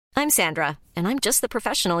I'm Sandra, and I'm just the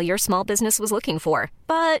professional your small business was looking for.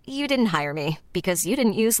 But you didn't hire me because you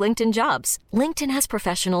didn't use LinkedIn Jobs. LinkedIn has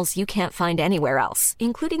professionals you can't find anywhere else,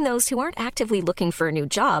 including those who aren't actively looking for a new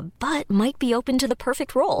job, but might be open to the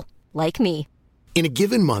perfect role, like me. In a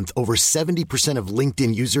given month, over 70% of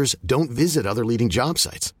LinkedIn users don't visit other leading job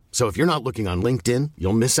sites. So if you're not looking on LinkedIn,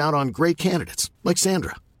 you'll miss out on great candidates like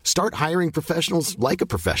Sandra. Start hiring professionals like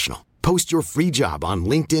a professional. Post your free job on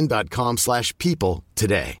linkedin.com/people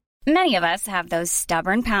today. Many of us have those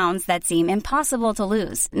stubborn pounds that seem impossible to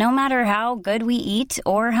lose, no matter how good we eat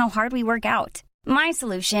or how hard we work out. My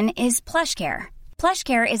solution is PlushCare.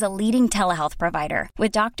 PlushCare is a leading telehealth provider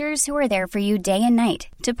with doctors who are there for you day and night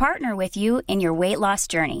to partner with you in your weight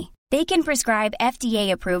loss journey. They can prescribe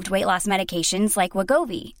FDA-approved weight loss medications like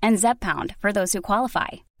Wegovy and Zepbound for those who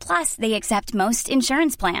qualify. Plus, they accept most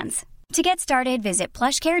insurance plans. To get started, visit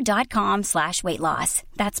plushcare.com/weightloss.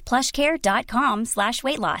 That's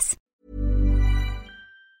plushcare.com/weightloss.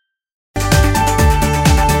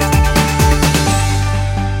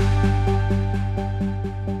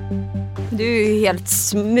 Du är helt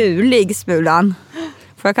smulig, Smulan.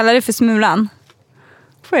 Får jag kalla dig för Smulan?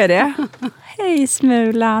 Får jag det? Hej,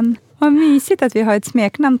 Smulan. Vad mysigt att vi har ett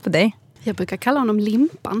smeknamn på dig. Jag brukar kalla honom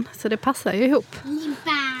Limpan, så det passar ju ihop.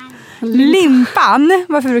 Limpan?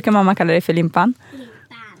 Varför brukar mamma kalla dig för Limpan?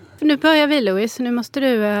 Nu börjar vi, Louise. Nu måste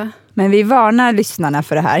du... Men vi varnar lyssnarna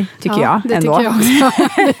för det här, tycker jag. Det ändå. tycker jag också.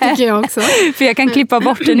 Det tycker jag också. För jag kan klippa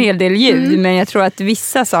bort en hel del ljud, men jag tror att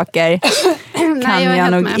vissa saker kan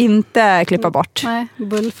jag nog inte klippa bort. Nej,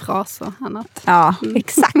 bullfras och annat. Ja,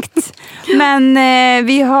 exakt. Men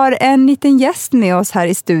vi har en liten gäst med oss här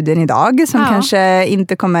i studion idag som kanske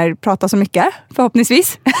inte kommer prata så mycket,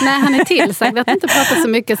 förhoppningsvis. Nej, han är tillsagd att inte prata så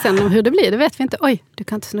mycket sen om hur det blir. Det vet vi inte. Oj, du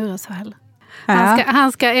kan inte snurra så heller.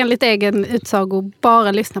 Han ska enligt egen utsago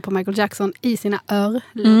bara lyssna på Michael Jackson i sina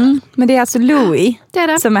örlurar. Men det är alltså Louis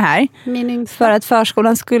som är här. För att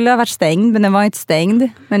förskolan skulle ha varit stängd, men den var inte stängd.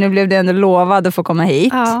 Men nu blev det ändå lovad att få komma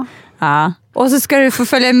hit. Ja. Och så ska du få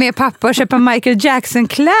följa med pappa och köpa Michael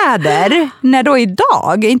Jackson-kläder. När då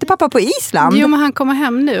idag? Är inte pappa på Island? Jo, men han kommer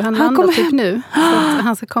hem nu. Han landar typ nu. Så att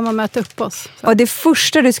han ska komma och möta upp oss. Så. Och det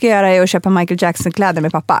första du ska göra är att köpa Michael Jackson-kläder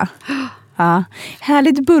med pappa? Ja.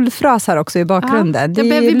 Härligt bullfras här också i bakgrunden. Det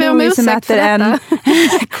är Louis som äter en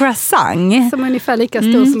croissant. Som är ungefär lika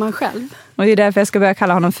stor som han själv. Och det är därför jag ska börja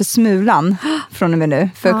kalla honom för Smulan från och med nu.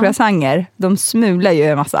 För croissanter, de smular ju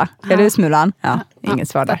en massa. Eller hur, Smulan? Ja, inget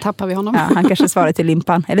svar där. Där tappar vi honom. Ja, han kanske svarar till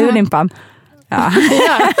Limpan. Eller hur, Limpan? Ja.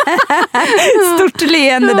 Stort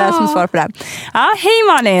leende där som svar på det. Ja,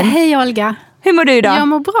 hej Malin! Hej Olga! Hur mår du idag? Jag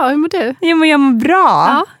mår bra, hur mår du? Jag mår bra.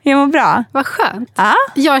 Ja. Jag mår bra. Vad skönt. Ja.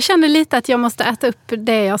 Jag kände lite att jag måste äta upp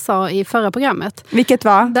det jag sa i förra programmet. Vilket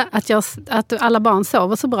var? Att alla barn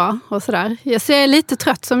sover så bra och sådär. Jag är lite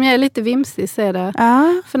trött, som jag är lite vimsig så är det.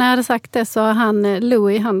 Ja. För när jag hade sagt det så han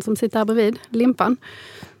Louis, han som sitter här bredvid, Limpan.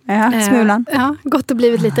 Ja, Smulan. Gått och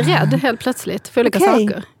blivit lite rädd helt plötsligt för olika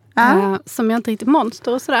saker. Som jag inte riktigt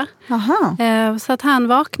monster och sådär. Så att han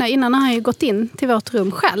vaknar innan han har ju gått in till vårt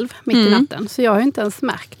rum själv mitt i natten. Så jag har ju inte ens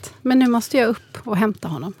märkt. Men nu måste jag upp och hämta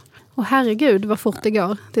honom. Och herregud vad fort det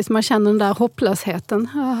går. Tills man känner den där hopplösheten.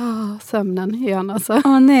 Sömnen igen alltså.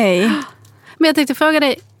 Nej. Men jag tänkte fråga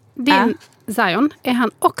dig, din Zion, är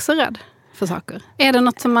han också rädd för saker? Är det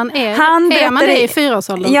något som man är? Är man det i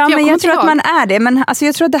 4-årsåldern? Ja, men jag tror att man är det. Men alltså,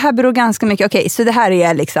 jag tror att det här beror ganska mycket. Okej, så det här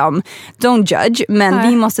är liksom don't judge. Men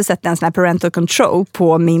vi måste sätta en sån här parental control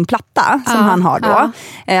på min platta som han har då.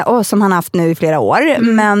 Och som han har haft nu i flera år.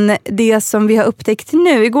 Men det som vi har upptäckt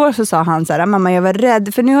nu, igår så sa han så här: mamma, jag var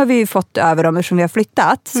rädd. För nu har vi ju fått över dem, eftersom vi har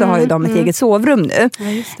flyttat. Så har ju de ett eget sovrum nu.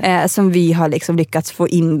 Som vi har liksom lyckats få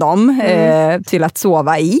in dem till att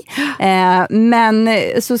sova i. Men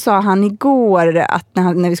så sa han igår att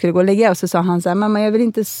när vi skulle gå och lägga oss så sa han så här: mamma, jag vill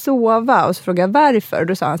inte sova. Och så frågade jag varför. Och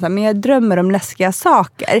då sa han så här: men jag drömmer om läskiga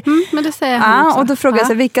saker. Men det säger han också. Och då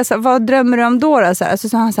frågade jag så här, vad drömmer du om då? Så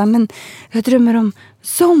sa han så här: men jag drömmer om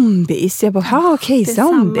zombies. Jag bara, okej,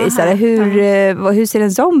 zombies. Hur ser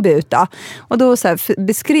en zombie ut då? Och då så här,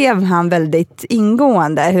 beskrev han väldigt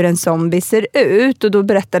ingående hur en zombie ser ut. Och då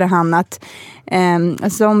berättade han att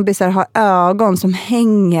zombiesar har ögon som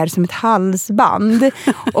hänger som ett halsband.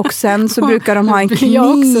 Och sen så brukar de ha en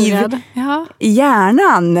kniv i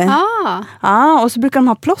hjärnan. Och så brukar de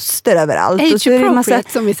ha plåster överallt. Age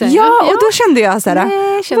appropriate, som vi säger. Ja, och då kände jag så här: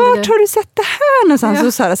 vart har du sett det här någonstans?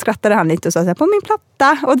 Och så här, skrattade han lite och sa så här: på min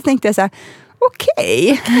platta. Och då tänkte jag så här: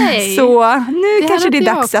 okej. Så nu kanske det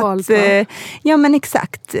är dags att... ja, men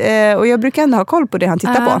exakt. Och jag brukar ändå ha koll på det han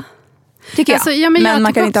tittar på. Tycker jag. Alltså, men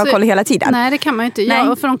man kan inte ha koll hela tiden. Nej, det kan man ju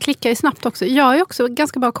inte. För de klickar ju snabbt också. Jag har ju också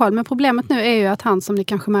ganska bra koll. Men problemet nu är ju att han, som ni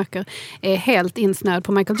kanske märker, är helt insnöad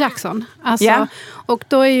på Michael Jackson. Alltså, och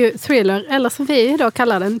då är ju Thriller, eller som vi då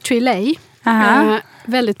kallar den, Thriller,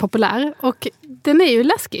 väldigt populär. Och den är ju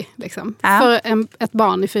läskig liksom, för ett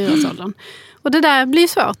barn i 4-årsåldern. Och det där blir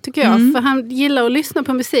svårt tycker jag. För han gillar att lyssna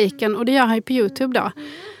på musiken. Och det gör han ju på YouTube då.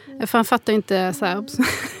 För han fattar inte så här.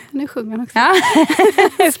 Nu sjunger han också.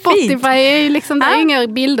 Spotify är ju liksom, det är inga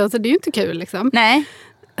bilder, så det är ju inte kul liksom. Nej.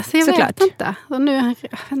 Så jag vet inte. Och nu,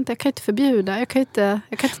 jag kan inte förbjuda. Jag kan inte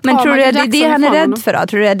men tror du att det är det han är rädd för då?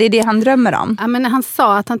 Tror du att det är det han drömmer om? Ja, men han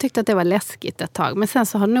sa att han tyckte att det var läskigt ett tag. Men sen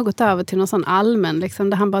så har det nog gått över till någon sån allmän liksom,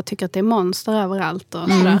 där han bara tycker att det är monster överallt och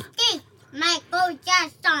sådär. Michael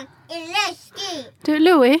Jackson är läskig. Du,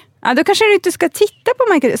 Louis? Ja, då kanske du inte ska titta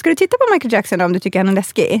på Michael. Ska du titta på Michael Jackson om du tycker han är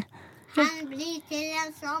läskig? Han blir till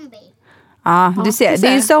en zombie. Ja, du ser. Det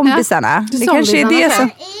är ju zombisarna. Det kanske är det som...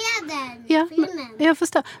 Ja, jag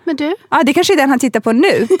förstår. Men du? Ja, det kanske är den han tittar på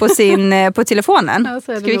nu på telefonen. Ja,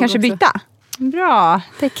 ska vi kanske byta? Bra,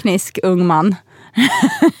 teknisk ung man.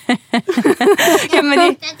 Ja, men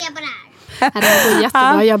det... Det går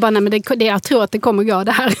jättebra. Jag bara, men jag tror att det kommer gå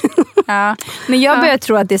det här. Ja. Men jag börjar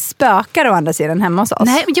tro att det spökar å andra sidan hemma hos oss.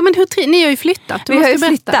 Nej, men ni har ju flyttat. Vi har ju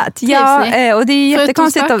flyttat. Ja, och det är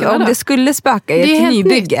jättekonstigt om det skulle spöka i ett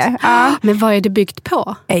nybygge. Ja. Men vad är det byggt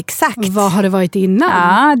på? Exakt. Vad har det varit innan?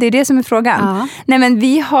 Ja, det är det som är frågan. Ja. Nej, men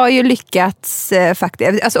vi har ju lyckats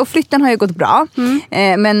faktiskt. Alltså, och flytten har ju gått bra.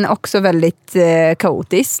 Men också väldigt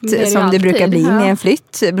kaotiskt. Som det brukar bli med en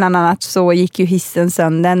flytt. Bland annat så gick ju hissen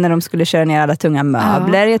sönder när de skulle köra ner alla tunga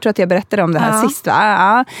möbler. Jag tror att jag berättade om det här sist, va?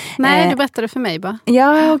 Ja. Nej, du berättade för mig bara.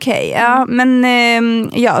 Ja, okej. Ja, men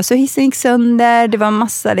så hissen gick sönder. Det var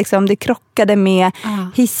massa, liksom, det krockade med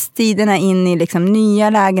hisstiderna in i liksom nya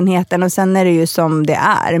lägenheten. Och sen är det ju som det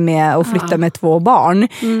är med att flytta med 2 barn.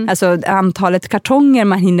 Alltså antalet kartonger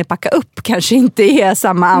man hinner packa upp kanske inte är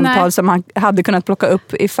samma antal som man hade kunnat plocka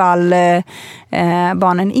upp ifall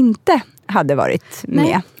barnen inte hade varit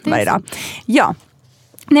med varje dag. Ja.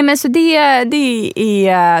 Nej, men så det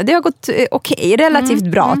har gått okej, relativt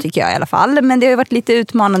bra tycker jag i alla fall. Men det har varit lite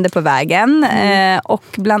utmanande på vägen. Och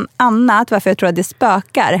bland annat varför jag tror att det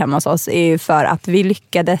spökar hemma hos oss är för att vi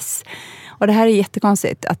lyckades. Och det här är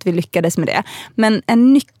jättekonstigt att vi lyckades med det. Men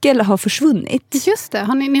en nyckel har försvunnit. Just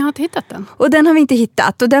det, ni har inte hittat den? Och den har vi inte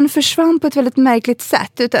hittat. Och den försvann på ett väldigt märkligt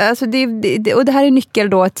sätt. Alltså och det här är nyckel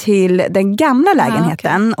då till den gamla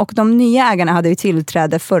lägenheten. Och de nya ägarna hade ju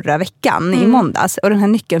tillträde förra veckan i måndags. Och den här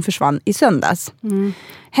nyckeln försvann i söndags.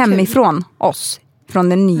 Hemifrån oss. Från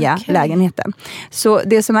den nya lägenheten. Så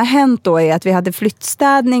det som har hänt då är att vi hade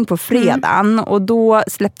flyttstädning på fredagen. Och då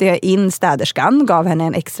släppte jag in städerskan. Gav henne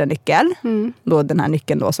en extra nyckel. Då den här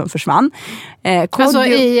nyckeln då som försvann. Alltså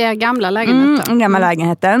i gamla lägenheten? Gamla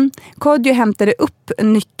lägenheten. Kodjo hämtade upp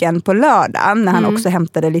nyckeln på lördagen. När han också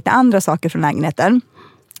hämtade lite andra saker från lägenheten.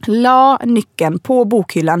 La nyckeln på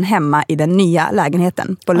bokhyllan hemma i den nya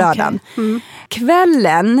lägenheten på lördagen.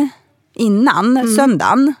 Kvällen innan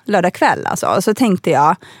söndagen, lördag kväll alltså, så tänkte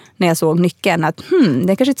jag när jag såg nyckeln att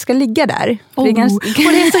den kanske inte ska ligga där. Och det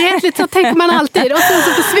är så rättligt, så tänker man alltid. Och sen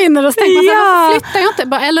så försvinner det och så tänker man så här, flyttar jag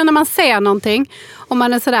inte? Eller när man ser någonting och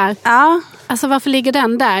man är sådär, alltså varför ligger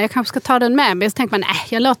den där? Jag kanske ska ta den med mig. Så tänker man,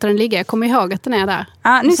 jag låter den ligga. Jag kommer ihåg att den är där.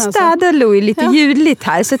 Ja, nu städar Louis lite ljudligt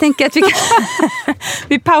här. Så jag tänker att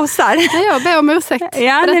vi pausar. Nej, jag ber om ursäkt.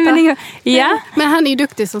 Men han är ju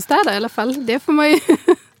duktig som städar i alla fall. Det får man ju...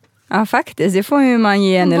 Ja, faktiskt. Det får ju man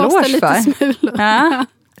ge en eloge för. Lite smulor. Ja,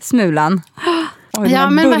 smulan. Oj,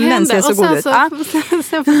 men vad hände? Och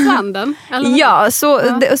sen försvann den? Ja,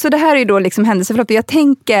 så det här är ju då liksom händelseförloppet. Jag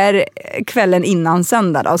tänker kvällen innan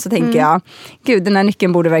söndag då, så tänker jag, gud, den här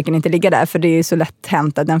nyckeln borde verkligen inte ligga där, för det är ju så lätt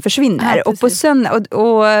hänt att den försvinner. Ja, och på söndag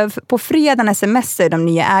och på fredagen smsar de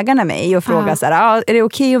nya ägarna mig och frågar så här, är det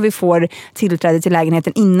okej om vi får tillträde till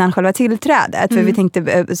lägenheten innan själva tillträdet? För vi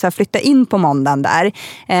tänkte så här, flytta in på måndagen där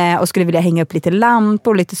och skulle vilja hänga upp lite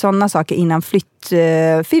lampor och lite sådana saker innan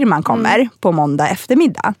flyttfirman kommer på måndag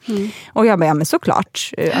eftermiddag. Och jag bara, men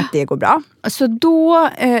såklart att det går bra. Så då,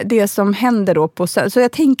 det som händer då så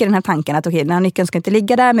jag tänker den här tanken att okej, den här nyckeln ska inte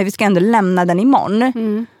ligga där, men vi ska ändå lämna den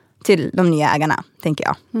imorgon till de nya ägarna, tänker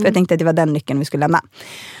jag. För jag tänkte att det var den nyckeln vi skulle lämna.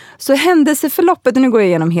 Så händelseförloppet, och nu går jag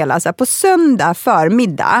igenom hela, så här, på söndag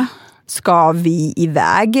förmiddag ska vi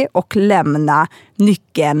iväg och lämna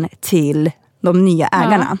nyckeln till de nya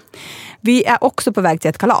ägarna. Vi är också på väg till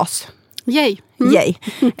ett kalas. Yay.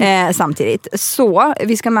 Samtidigt. Så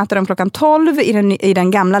vi ska möta dem klockan 12 i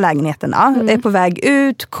den gamla lägenheten. Jag är på väg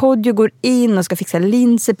ut. Kodjo går in och ska fixa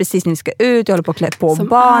linser precis när vi ska ut. Jag håller på att klä på som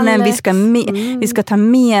barnen. Vi ska ta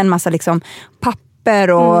med en massa liksom papper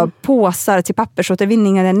och påsar till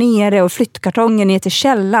pappersåtervinningen där nere och flyttkartonger ner till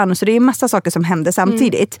källaren. Så det är massa saker som händer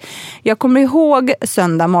samtidigt. Jag kommer ihåg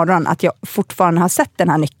söndag morgon att jag fortfarande har sett den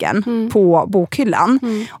här nyckeln på bokhyllan.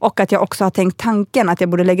 Och att jag också har tänkt tanken att jag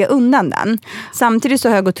borde lägga undan den. Samtidigt så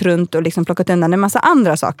har jag gått runt och liksom plockat undan en massa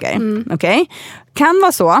andra saker. Okej? Kan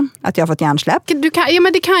vara så att jag har fått hjärnsläpp.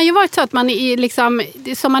 Men det kan ju vara så att man är liksom,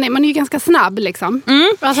 man är ju ganska snabb liksom.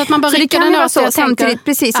 Alltså att man bara så rycker den åt sig samtidigt,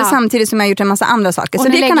 precis, och samtidigt som jag har gjort en massa andra saker. Och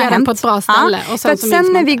så det kan ha hänt på ett bra ställe. Och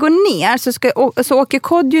sen när vi går ner så åker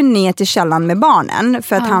Kodjo ner till källan med barnen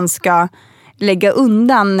för att han ska lägga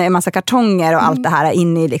undan en massa kartonger och allt det här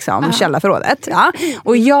in i liksom källarförrådet. Ja.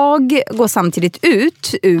 Och jag går samtidigt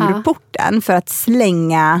ut ur porten för att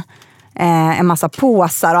slänga en massa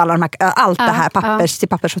påsar och alla de här, allt det här till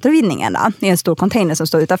pappersåtervinningen i en stor container som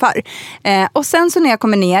står utanför. Och sen så när jag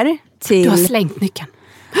kommer ner till... Du har slängt nyckeln.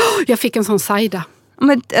 Jag fick en sån sajda.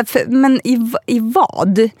 Men i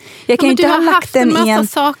vad? Jag kan ju inte ha lagt den i en... Du har haft en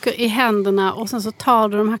massa saker i händerna och sen så tar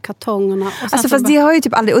du de här kartongerna. Och sen alltså fast det har ju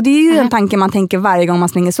typ aldrig... Och det är ju en tanke man tänker varje gång man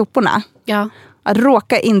slänger soporna. Ja. Att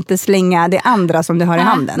råka inte slänga det andra som du har i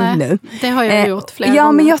handen nu. Det har jag gjort flera gånger.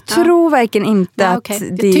 Ja, men jag tror verkligen inte att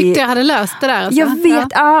det... Jag tyckte jag hade löst det där. Alltså. Jag vet,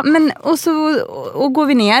 men och går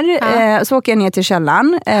vi ner, så åker jag ner till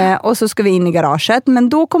källaren och så ska vi in i garaget. Men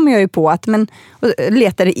då kommer jag ju på att, och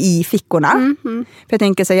letar i fickorna. För jag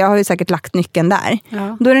tänker så här, jag har ju säkert lagt nyckeln där.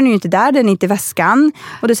 Ja. Då är den ju inte där, den är inte i väskan.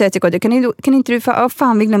 Och då säger jag till Kodjo, kan inte du,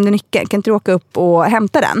 fan vi glömde nyckeln, kan inte du åka upp och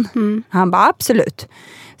hämta den? Han bara, absolut.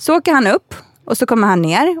 Så åker han upp. Och så kommer han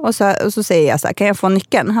ner och så säger jag så här, kan jag få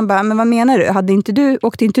nyckeln? Han bara, men vad menar du?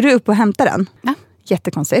 Åkte inte du upp och hämtade den? Ja.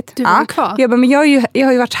 Jättekonstigt. Du var kvar. Jag bara, men jag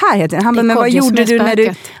har ju varit här hela tiden. Han bara, men vad gjorde du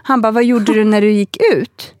vad gjorde du när du gick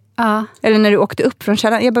ut? Eller när du åkte upp från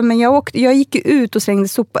källan. Jag bara, men jag gick ju ut och slängde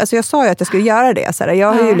sopor. Alltså jag sa ju att jag skulle göra det. Så här.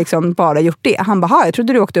 Jag har ju liksom bara gjort det. Han bara, jag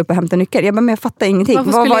trodde du åkte upp och hämtade nyckeln. Jag bara, men jag fattar ingenting.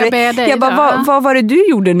 Vad var det du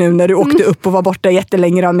gjorde nu när du åkte upp och var borta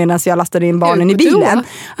jättelänge medan jag lastade in barnen i bilen?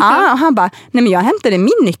 Han bara, nej men jag hämtade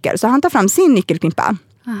min nyckel. Så han tar fram sin nyckelknippa.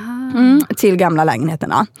 Till gamla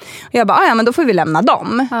lägenheterna. Och jag bara, men då får vi lämna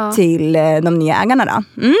dem till de nya ägarna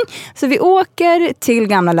då. Så vi åker till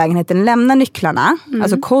gamla lägenheten, lämnar nycklarna,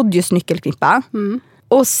 alltså Kodjos nyckelknippa.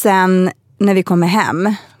 Och sen när vi kommer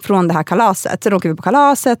hem från det här kalaset, så åker vi på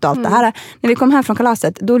kalaset och allt det här. När vi kommer hem från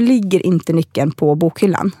kalaset, då ligger inte nyckeln på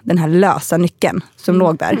bokhyllan. Den här lösa nyckeln som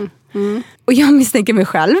låg där. Och jag misstänker mig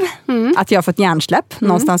själv att jag har fått hjärnsläpp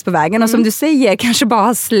någonstans på vägen. Och som du säger, kanske bara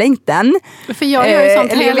har slängt den. För jag gör ju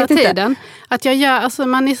sånt hela tiden. Att jag gör, alltså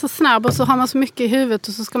man är så snabb och så har man så mycket i huvudet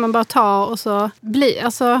och så ska man bara ta och så bli.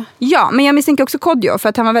 Alltså... Ja, men jag misstänker också Kodjo för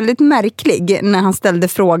att han var väldigt märklig när han ställde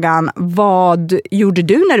frågan, vad gjorde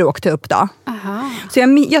du när du åkte upp då? Så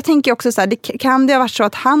jag tänker också så här, kan det ha varit så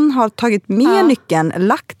att han har tagit med nyckeln,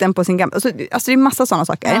 lagt den på sin gamla... Alltså det är massa sådana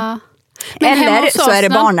saker. Eller så är det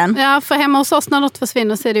barnen. Ja, för hemma hos oss när något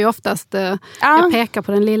försvinner så är det ju oftast jag pekar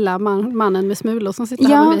på den lilla mannen med smulor som sitter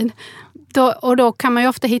här bredvid. Då kan man ju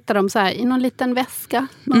ofta hitta dem så här i någon liten väska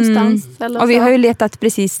någonstans. Eller och vi har ju letat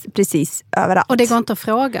precis överallt. Och det går inte att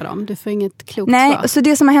fråga dem, du får inget klokt svar. Nej, så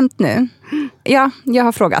det som har hänt nu, jag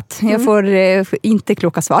har frågat. Jag får inte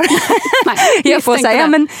kloka svar. Nej, jag får säga,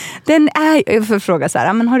 men jag får fråga så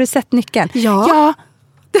här, men har du sett nyckeln? Ja.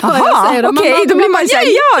 Jaha, okej, då blir man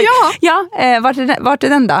såhär, vart är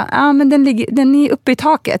den då? Ja, men den är uppe i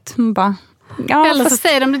taket. Man bara, eller så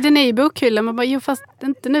säger de, den är i bokhyllan. Man bara, fast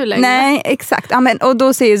inte nu längre. Nej, exakt. Och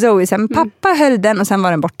då säger Zoe så här, pappa höll den och sen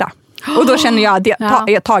var den borta. Och då känner jag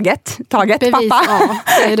taget bevis, pappa.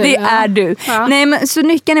 Det är du. Ja. Nej, men så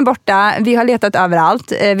nyckeln är borta. Vi har letat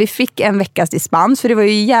överallt. Vi fick en veckas dispens för det var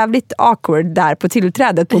ju jävligt awkward där på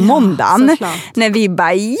tillträdet på måndagen. När vi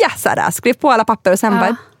bara skrev på alla papper och sen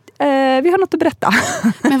bara vi har något att berätta.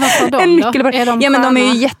 Men vad sa de då? Men de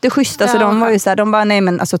är ju jätteschyssta så de var ju så här, de bara nej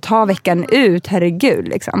men alltså ta veckan ut, herregud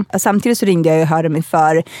liksom. Samtidigt så ringde jag och hörde mig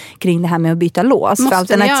för kring det här med att byta lås. Måste för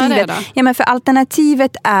alternativet, göra det då? men för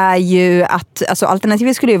alternativet är ju att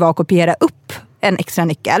alternativet skulle ju vara att kopiera upp en extra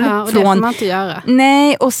nyckel. Ja, och det får man inte göra.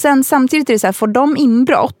 Nej, och sen samtidigt är det så här, får de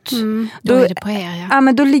inbrott då är det på er, ja.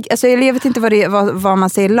 Men då, alltså, jag vet inte vad man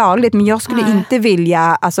säger lagligt, men jag skulle inte vilja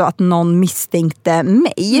alltså, att någon misstänkte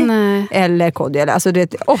mig. Nej. Eller Kodjo, alltså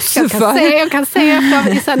det är oss. Jag kan se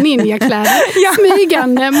i så ninjakläder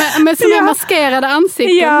smygande med såna maskerade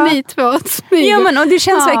ansikten, ni två smyger. Ja, men och det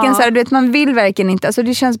känns verkligen så här, du vet, man vill verkligen inte, alltså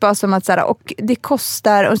det känns bara som att så här, och det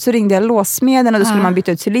kostar, och så ringde jag låsmeden och då skulle man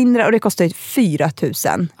byta ut cylindrar och det kostar 4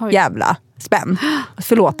 000 jävla spänn.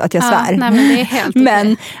 Förlåt att jag svär. Nej, men det är helt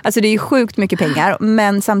men alltså det är ju sjukt mycket pengar,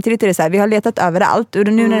 men samtidigt är det så här, vi har letat överallt och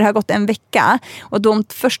nu när det har gått en vecka och de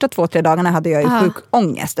första 2-3 dagarna hade jag ju sjuk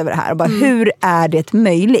ångest över det här och bara hur är det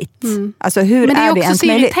möjligt? Alltså hur men det är det också så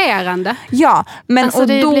möjligt? Irriterande. Ja, men alltså, och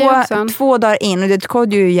då också 2 dagar in och det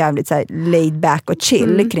Kodjo ju jävligt så här laid back och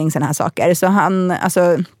chill kring såna här saker, så han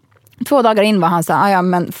alltså 2 dagar in var han så ja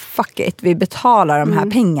men fuck it, vi betalar de här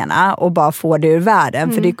pengarna och bara får det ur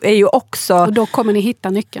världen, för det är ju också... Och då kommer ni hitta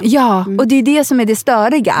nyckeln. Ja, och det är det som är det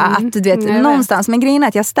störiga, att du vet, någonstans, men grejen är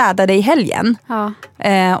att jag städade i helgen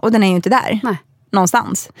och den är ju inte där. Nej.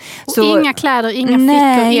 Någonstans. Och så, inga kläder, inga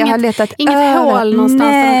fickor, inget hål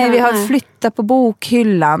någonstans. Nej, vi har flyttat på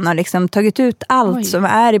bokhyllan och liksom tagit ut allt som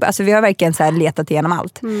är i, alltså vi har verkligen så här letat igenom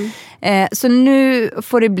allt. Så nu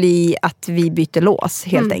får det bli att vi byter lås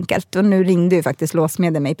helt enkelt. Och nu ringde ju faktiskt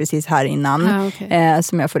låsmeden mig precis här innan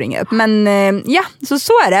som jag får ringa upp. Men ja,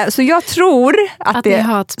 så är det. Så jag tror att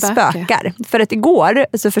det spökar. För att igår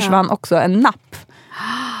så försvann också en napp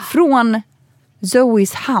från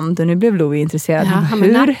Zoes hand, och nu blev Louie intresserad.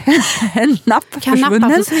 Hur en napp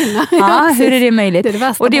försvunnen? Hur är det möjligt?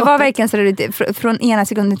 Och det var verkligen så där, från ena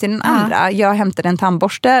sekunden till den andra. Jag hämtade en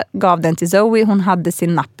tandborste, gav den till Zoe. Hon hade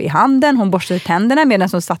sin napp i handen. Hon borstade tänderna medan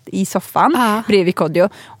hon satt i soffan bredvid Kodjo.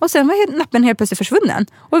 Och sen var nappen helt plötsligt försvunnen.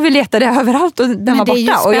 Och vi letade överallt och den var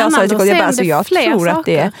borta. Och jag sa till Kodjo, jag tror att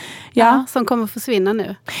det är som kommer försvinna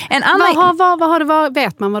nu. En annan... vad har det varit?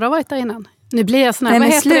 Vet man vad det har varit där innan? Nu blir jag sån här, vad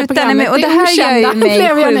heter det programmet? Och det här gör ju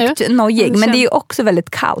mig sjukt nojig. Men det är ju också väldigt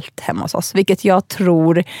kallt hemma hos oss. Vilket jag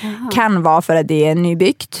tror kan vara för att det är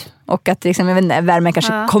nybyggt. Och att liksom, jag vet inte, värmen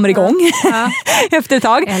kanske kommer igång efter ett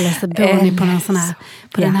tag. Eller så bor ni på någon sån här,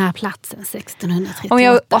 på den här platsen 1638. Och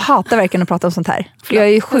jag hatar verkligen att prata om sånt här. För jag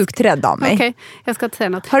är ju sjukt rädd av mig. Okej, jag ska inte säga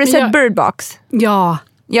något. Har du sett Bird Box? Ja.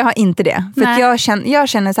 Jag har inte det. För att jag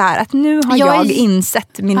känner så här att nu har jag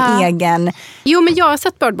insett min egen... Jo, men jag har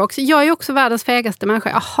sett Bird Box. Jag är också världens fegaste människa.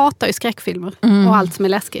 Jag hatar ju skräckfilmer och allt som är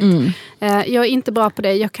läskigt. Jag är inte bra på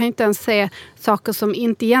det. Jag kan inte ens se saker som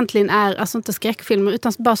inte egentligen är, alltså inte skräckfilmer,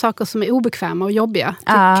 utan bara saker som är obekväma och jobbiga.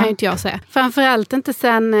 Det kan inte jag se. Framförallt inte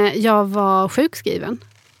sen jag var sjukskriven.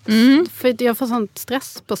 För jag får sånt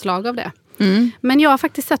stresspåslag av det. Men jag har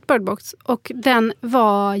faktiskt sett Bird Box och den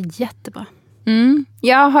var jättebra.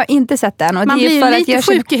 Jag har inte sett den. Och man det är blir för lite att jag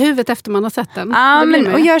sjuk i huvudet efter man har sett den. Ja,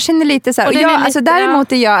 men, och jag känner lite så här.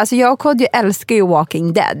 Däremot är jag och Kodjo älskar ju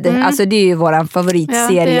Walking Dead. Alltså det är ju våran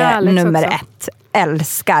favoritserie nummer 1.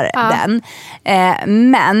 Älskar den.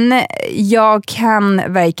 Men jag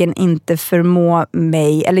kan verkligen inte förmå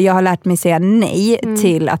mig, eller jag har lärt mig säga nej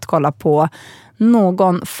till att kolla på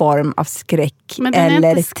någon form av skräck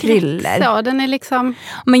eller thriller. Så, den är liksom...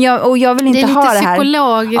 Men jag vill inte ha det här.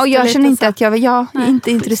 Psykologiskt. Och jag känner inte att jag är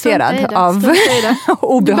inte intresserad av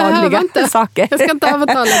obehagliga saker. Jag ska inte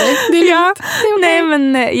övertala dig. Det är Nej,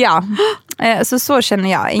 men så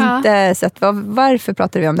känner jag. Inte sett varför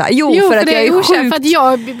pratar vi om det här? Jo, för att jag är sjukt. För att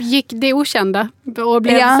jag gick det okända och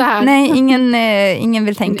blev så här. Nej, ingen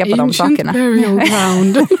vill tänka på de sakerna.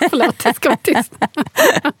 Förlåt, jag ska vara tyst.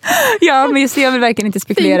 Ja, men jag vill verkligen inte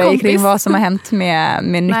spekulera kring vad som har hänt med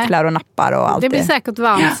nycklar och nappar och allt det. Det blir säkert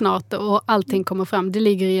varmt snart och allting kommer fram. Det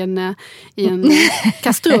ligger i en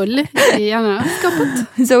kastrull i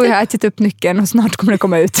skapet. Så jag har ätit upp nyckeln och snart kommer det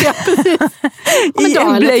komma ut. Ja, precis. I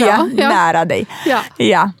en blöja nära dig.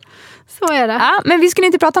 Ja. Så är det. Ja, men vi skulle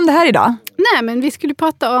inte prata om det här idag. Nej, men vi skulle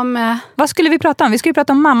prata om... Vad skulle vi prata om? Vi skulle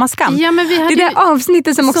prata om mammaskam. Ja, men det är det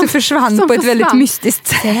avsnittet som också försvann på ett väldigt mystiskt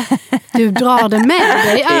sätt. Du drar det med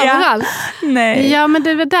dig överallt. Nej. Ja, men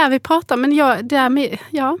det är där vi pratar. Men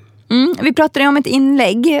vi pratade om ett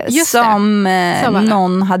inlägg som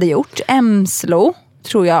någon hade gjort. Emslo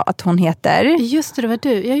tror jag att hon heter. Just det, det var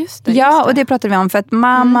du. Ja, just det. Ja, och det pratade vi om för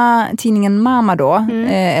att tidningen Mamma då,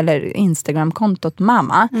 eller Instagram-kontot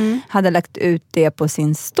Mamma, hade lagt ut det på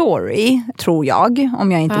sin story, tror jag,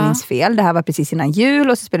 om jag inte minns fel. Det här var precis innan jul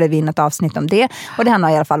och så spelade vi in ett avsnitt om det. Och det handlar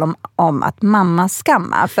i alla fall om att mamma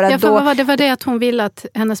skamma. För att det var det att hon ville att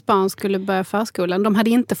hennes barn skulle börja förskolan. De hade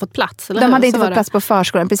inte fått plats, eller De hade inte fått plats på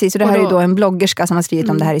förskolan, precis. Och det här är ju då en bloggerska som har skrivit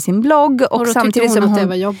om det här i sin blogg. Och då samtidigt tyckte hon som att det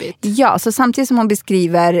var jobbigt. Ja, så samtidigt som hon beskriver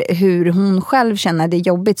beskriver hur hon själv känner det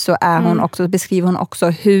jobbigt, så är hon också, beskriver hon också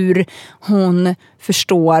hur hon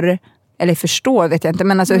förstår vet jag inte,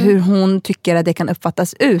 men alltså hur hon tycker att det kan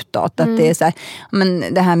uppfattas utåt. Att det är så här, men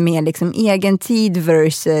det här med liksom egen tid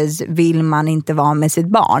versus vill man inte vara med sitt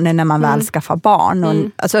barn när man väl skaffar barn. Och,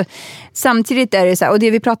 alltså, samtidigt är det så här, och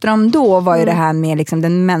det vi pratade om då var ju det här med liksom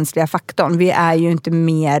den mänskliga faktorn. Vi är ju inte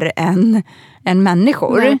mer än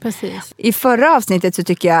människor. Nej, precis. I förra avsnittet så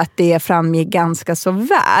tycker jag att det framgick ganska så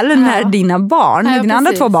väl när dina barn, dina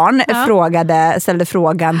andra 2 barn ställde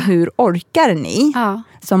frågan, hur orkar ni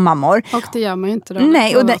som mammor? Och det gör man ju inte då.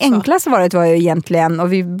 Nej, och det enkla svaret var ju egentligen,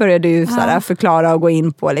 och vi började ju såhär förklara och gå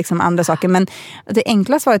in på liksom andra saker, men det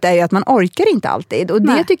enkla svaret är ju att man orkar inte alltid, och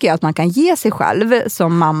det tycker jag att man kan ge sig själv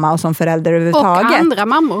som mamma och som förälder överhuvudtaget. Och andra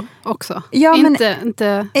mammor också. Ja,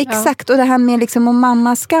 inte, exakt, och det här med liksom att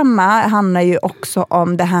mammaskamma handlar ju också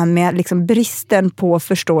om det här med liksom bristen på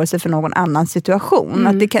förståelse för någon annan situation.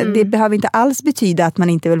 Att det behöver inte alls betyda att man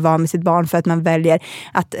inte vill vara med sitt barn för att man väljer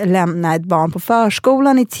att lämna ett barn på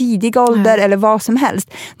förskolan i tidig ålder eller vad som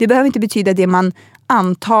helst. Det behöver inte betyda det man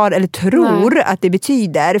antar eller tror att det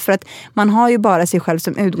betyder, för att man har ju bara sig själv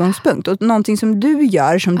som utgångspunkt, och någonting som du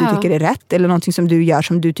gör som du tycker är rätt, eller någonting som du gör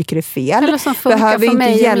som du tycker är fel, eller som funkar behöver för inte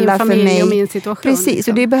mig gälla och min familj för mig. och min situation. Precis,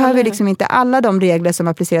 liksom. och det behöver liksom inte alla de regler som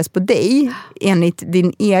appliceras på dig enligt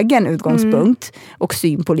din egen utgångspunkt och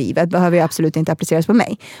syn på livet behöver ju absolut inte appliceras på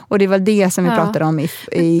mig. Och det var det som vi pratade om i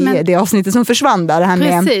det avsnittet som försvann där, det här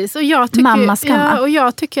med och jag tycker, mammaskamma. och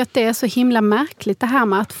jag tycker att det är så himla märkligt det här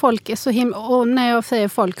med att folk är så himla, och när jag säger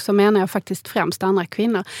folk så menar jag faktiskt främst andra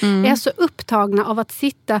kvinnor, är så upptagna av att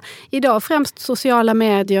sitta idag främst sociala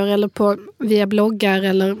medier eller via bloggar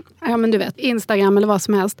eller men du vet, Instagram eller vad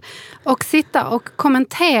som helst, och sitta och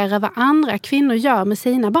kommentera vad andra kvinnor gör med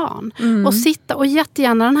sina barn. Och sitta och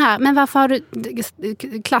jättegärna den här, men varför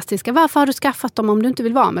har du skaffat dem om du inte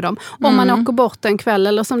vill vara med dem? Om man åker bort en kväll,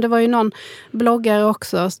 eller som det var ju någon bloggare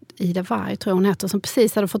också, Ida Varg tror hon heter, som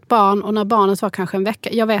precis hade fått barn, och när barnet var kanske en vecka,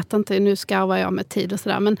 jag vet inte, nu skarvar jag med tid och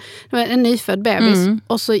sådär, men det var en nyfödd bebis,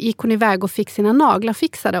 och så gick hon iväg och fick sina naglar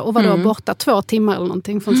fixade och var då borta 2 timmar eller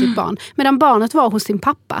någonting från sitt barn, medan barnet var hos sin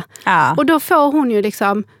pappa. Och då får hon ju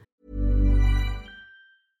liksom...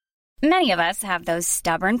 Many of us have those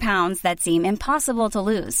stubborn pounds that seem impossible to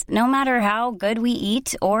lose, no matter how good we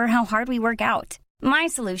eat or how hard we work out. My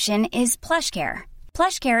solution is PlushCare.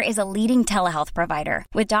 PlushCare is a leading telehealth provider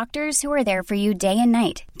with doctors who are there for you day and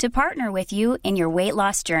night to partner with you in your weight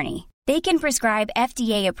loss journey. They can prescribe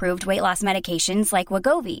FDA-approved weight loss medications like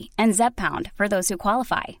Wegovy and Zepbound for those who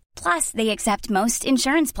qualify. Plus, they accept most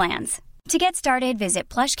insurance plans. To get started,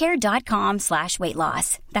 visit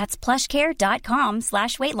plushcare.com/weightloss. That's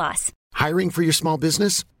plushcare.com/weightloss. Hiring for your small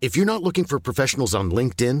business? If you're not looking for professionals on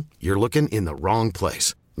LinkedIn, you're looking in the wrong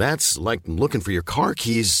place. That's like looking for your car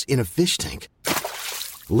keys in a fish tank.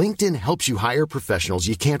 LinkedIn helps you hire professionals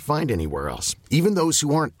you can't find anywhere else, even those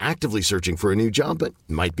who aren't actively searching for a new job but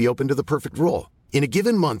might be open to the perfect role. In a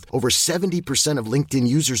given month, over 70% of LinkedIn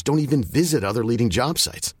users don't even visit other leading job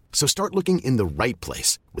sites. So start looking in the right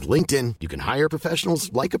place. With LinkedIn, you can hire professionals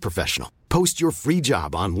like a professional. Post your free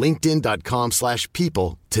job on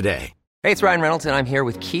linkedin.com/people today. Hey, it's Ryan Reynolds, and I'm here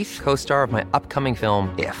with Keith, co-star of my upcoming film,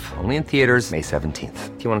 If, only in theaters May 17th.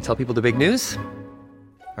 Do you want to tell people the big news?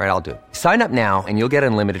 All right, I'll do it. Sign up now and you'll get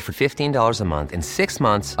unlimited for $15 a month and 6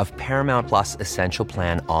 months of Paramount Plus Essential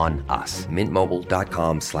Plan on us.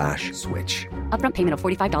 MintMobile.com/switch. Upfront payment of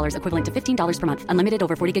 $45 equivalent to $15 per month. Unlimited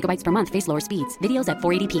over 40 gigabytes per month. Face lower speeds. Videos at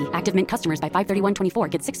 480p. Active Mint customers by 531.24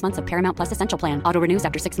 get 6 months of Paramount Plus Essential Plan. Auto renews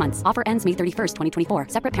after 6 months. Offer ends May 31st, 2024.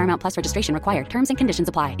 Separate Paramount Plus registration required. Terms and conditions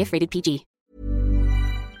apply if rated PG.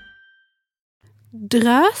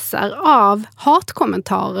 Drösar av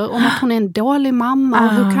hatkommentarer om att hon är en dålig mamma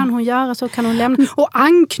och hur kan hon göra så, kan hon lämna, och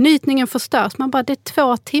anknytningen förstörs, man bara, det är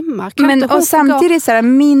 2 timmar. Men och samtidigt så här,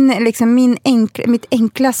 mitt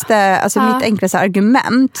enklaste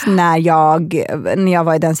argument när jag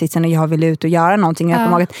var i den sitsen och jag ville ut och göra någonting, jag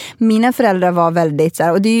kommer ihåg att mina föräldrar var väldigt så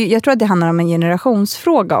här, och jag tror att det handlar om en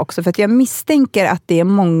generationsfråga också, för att jag misstänker att det är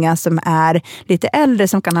många som är lite äldre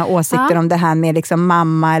som kan ha åsikter om det här med liksom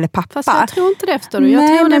mamma eller pappa. Fast jag tror inte det. Jag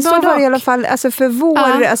Nej, tror men så var det i alla fall, alltså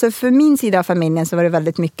för min sida av familjen så var det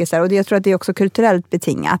väldigt mycket så här, och jag tror att det är också kulturellt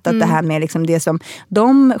betingat, att det här med liksom det som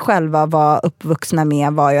de själva var uppvuxna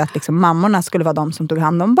med var ju att liksom mammorna skulle vara de som tog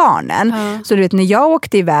hand om barnen. Så du vet, när jag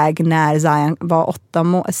åkte iväg när Zion var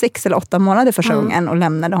 6 eller 8 månader första gången och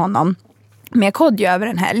lämnade honom, med Kodjo över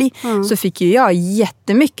en helg så fick ju jag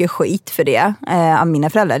jättemycket skit för det av mina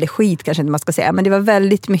föräldrar. Eller skit kanske inte man ska säga, men det var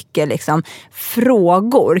väldigt mycket liksom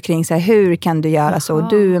frågor kring så här, hur kan du göra så?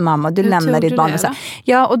 Du mamma, du lämnar ditt barn. Och så här.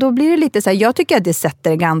 Ja, och då blir det lite så här, jag tycker att det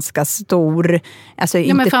sätter ganska stor, alltså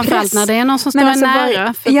inte men framförallt press. när det är någon som står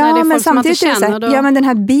nära. För ja, när det är men folk samtidigt som man inte är det så här, känner, ja, men den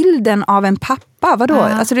här bilden av en pappa, vadå?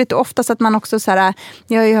 Alltså det är oftast att man också så här,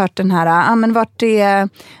 jag har ju hört den här, men vart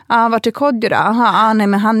är Kodjo då? Nej,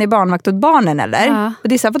 men han är barnvakt åt barnen eller? Och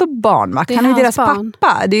det är så här, vadå barnvakt? Han är deras barn.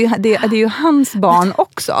 pappa. Det är ju hans barn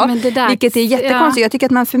också. Vilket är jättekonstigt. Jag tycker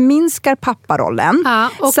att man förminskar papparollen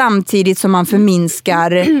samtidigt som man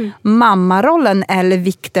förminskar mammarollen eller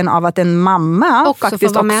vikten av att en mamma också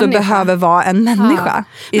faktiskt också behöver vara en människa.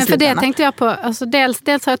 Men för det tänkte jag på, alltså dels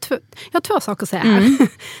har jag har två saker att säga här.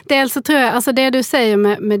 Dels så tror jag, alltså det du säger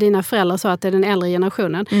med dina föräldrar så att det är den äldre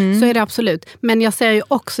generationen, så är det absolut. Men jag ser ju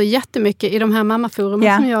också jättemycket i de här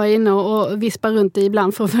mammaforumen som jag är inne och vispar runt i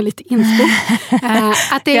ibland för att få lite inspo.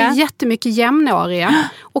 Att det är jättemycket jämnåriga.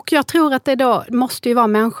 Och jag tror att det då måste ju vara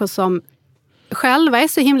människor som själva är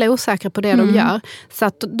så himla osäkra på det de gör. Så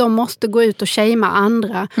att de måste gå ut och shamea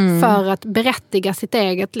andra för att berättiga sitt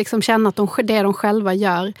eget, liksom känna att det de själva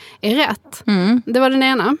gör är rätt. Det var den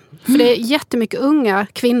ena. För det är jättemycket unga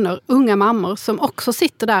kvinnor, unga mammor som också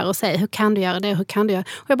sitter där och säger, hur kan du göra det, hur kan du göra?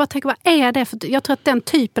 Och jag bara tänker, vad är det? För jag tror att den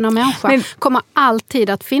typen av människa kommer alltid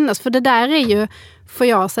att finnas. För det där är ju, får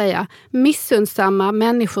jag säga, missundsamma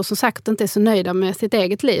människor som säkert inte är så nöjda med sitt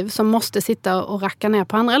eget liv, som måste sitta och racka ner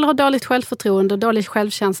på andra eller ha dåligt självförtroende, dålig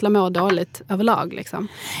självkänsla, må dåligt överlag. Liksom.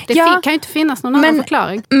 Det kan ju inte finnas någon annan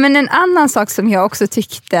förklaring. Men en annan sak som jag också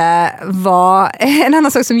tyckte var, en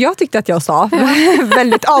annan sak som jag tyckte att jag sa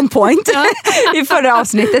väldigt on point i förra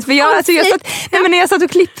avsnittet. För när jag satt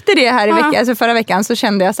och klippte det här i veckan, alltså förra veckan, så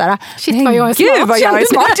kände jag så här, shit vad jag är smart. Gud vad jag är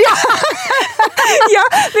smart. Ja,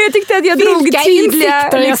 men jag tyckte att jag drog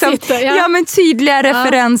tydliga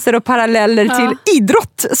referenser och paralleller till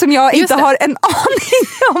idrott som jag inte har en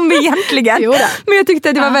aning om egentligen. Men jag tyckte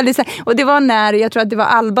att det var väldigt så här, och det var när, jag tror att det var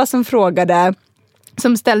Alba som frågade,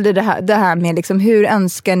 som ställde det här med liksom, hur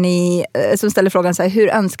önskar ni, som ställde frågan så här, hur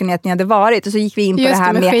önskar ni att ni hade varit? Och så gick vi in på det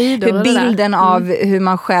här med hur bilden av hur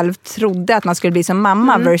man själv trodde att man skulle bli som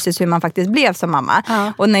mamma versus hur man faktiskt blev som mamma.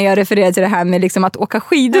 Och när jag refererade till det här med liksom att åka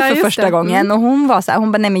skidor för första gången, och hon var så här,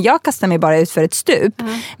 hon bara, nej men jag kastar mig bara ut för ett stup.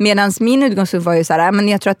 Medan min utgångspunkt var ju så här, men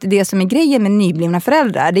jag tror att det som är grejen med nyblivna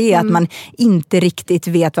föräldrar, det är att man inte riktigt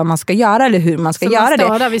vet vad man ska göra eller hur man ska göra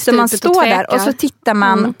det. Så man står där och så tittar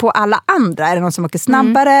man på alla andra. Är det någon som åker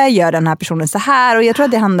snabbare, gör den här personen så här, och jag tror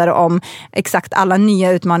att det handlar om exakt alla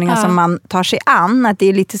nya utmaningar som man tar sig an, att det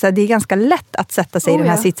är lite så här, det är ganska lätt att sätta sig i den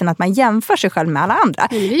här sitsen att man jämför sig själv med alla andra.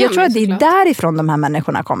 Jag tror att det är därifrån de här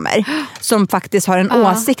människorna kommer, som faktiskt har en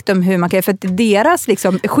åsikt om hur man kan, för att deras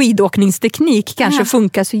liksom skidåkningsteknik kanske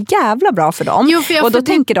funkar så jävla bra för dem. Och då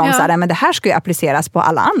tänker de så här, men det här ska ju appliceras på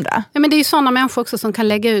alla andra. Ja, men det är ju sådana människor också som kan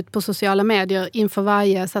lägga ut på sociala medier inför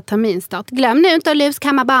varje så här, terminstart. Glöm nu inte att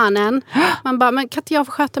luskamma barnen. Man bara, men kan inte jag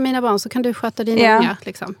få sköta mina barn så kan du sköta dina ungar.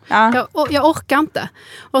 Liksom. Jag orkar inte.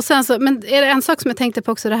 Och sen så, men är det en sak som jag tänkte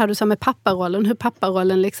på också, det här du sa med papparollen, hur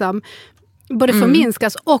papparollen liksom både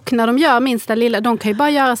förminskas och när de gör minsta lilla, de kan ju bara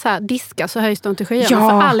göra så här, diska så höjs de till skyarna.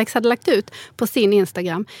 För Alex hade lagt ut på sin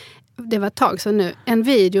Instagram, det var ett tag sedan nu, en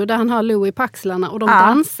video där han har Louie på axlarna och de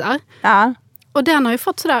dansar. Och den har ju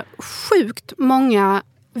fått sådär sjukt många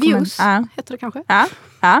views, heter det kanske?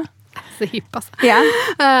 Så hippas.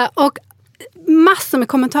 Och massor med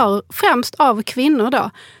kommentarer, främst av kvinnor då,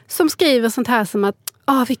 som skriver sånt här som att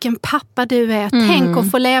vilken pappa du är. Tänk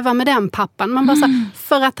att få leva med den pappan. Man bara så,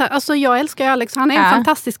 för att alltså jag älskar Alex, han är en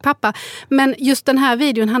fantastisk pappa. Men just den här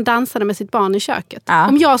videon, han dansade med sitt barn i köket.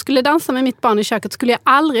 Om jag skulle dansa med mitt barn i köket skulle jag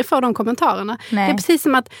aldrig få de kommentarerna. Nej. Det är precis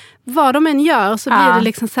som att vad de än gör så blir det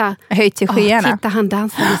liksom så här, höjt till skyarna. Titta, han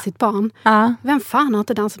dansar med sitt barn. Vem fan har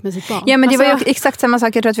inte dansat med sitt barn? Ja, men det var ju exakt samma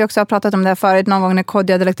sak. Jag tror att vi också har pratat om det här förut. Någon gång när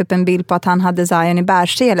Kodjo hade lagt upp en bild på att han hade Zion i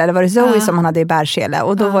bärsele. Eller var det Zoe som han hade i bärsele?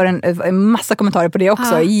 Och då var det en massa kommentarer på det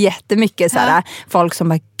också. Jättemycket såhär, folk som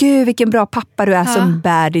bara, gud vilken bra pappa du är som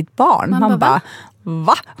bär ditt barn. Man bara,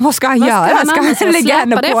 va? Vad ska han göra? Ska han lägga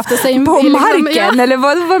henne på marken? Eller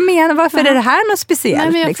vad menar? Varför är det här något speciellt?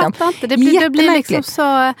 Nej, men jag fattar inte. Det blir liksom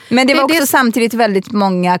så... Men det var också samtidigt väldigt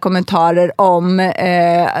många kommentarer om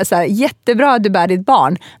såhär, jättebra du bär ditt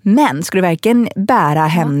barn, men skulle du verkligen bära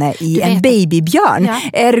henne i en babybjörn?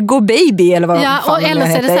 Ergo baby eller vad fan det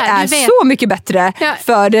heter, är så mycket bättre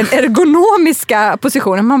för den ergonomiska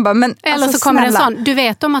positionen. Man bara, men eller alltså, så kommer det en sån, du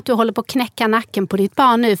vet om att du håller på att knäcka nacken på ditt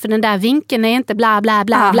barn nu, för den där vinkeln är inte bla bla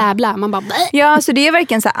bla bla bla bla. Man bara... Ja, så det är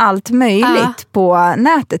verkligen så här allt möjligt på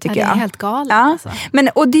nätet tycker jag. Det är helt galet alltså. Men,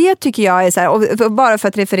 och det tycker jag är så här, och bara för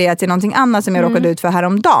att referera till någonting annat som jag råkade ut för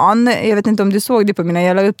häromdagen. Jag vet inte om du såg det på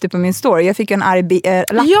jag la upp det på min story. Jag fick en arg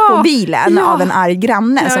lapp på bilen av en arg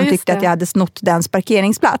granne som tyckte att jag hade snott dens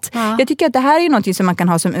parkeringsplats. Jag tycker att det här är något som man kan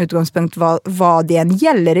ha som utgångspunkt vad det än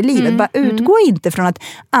gäller i livet. Bara utgå inte från att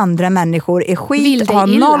andra människor är skit, har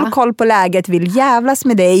noll koll på läget, vill jävlas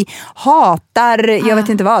med dig, hatar, jag vet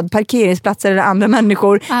inte vad, parkeringsplatser eller andra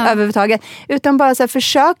människor överhuvudtaget. Utan bara så här,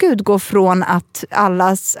 försök utgå från att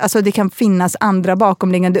alltså det kan finnas andra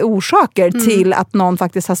bakomliggande orsaker till att någon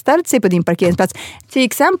faktiskt har ställt sig på din parkeringsplats. Till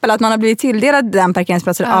exempel att man har blivit tilldelad den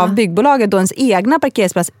parkeringsplatsen av byggbolaget då ens egna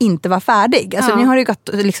parkeringsplats inte var färdig. Alltså nu har det gått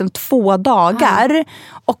liksom 2 dagar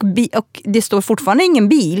och det står fortfarande ingen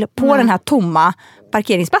bil på den här tomma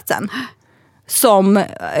parkeringsplatsen som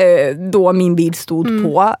då min bil stod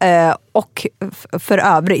på. Och för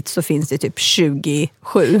övrigt så finns det typ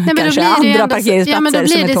 27 kanske andra parkeringsplatser men då blir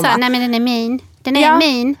som är det tomma. så här, nej men den är min. Den är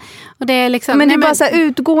min. Och det är liksom, men det är bara så här,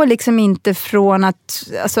 utgår liksom inte från att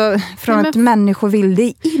att människor vill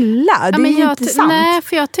det illa. Det är inte sant. Nej,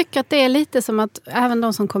 för jag tycker att det är lite som att även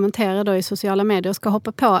de som kommenterar då i sociala medier ska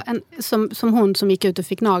hoppa på som hon som gick ut och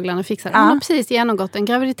fick naglarna fixade. Hon har precis genomgått en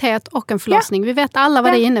graviditet och en förlossning. Vi vet alla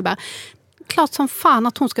vad det innebär. Klart som fan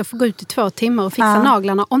att hon ska få gå ut i 2 timmar och fixa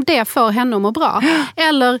naglarna om det får henne att må bra.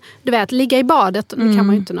 Eller du vet, ligga i badet, det kan man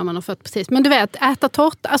ju inte när man har fött precis, men du vet, äta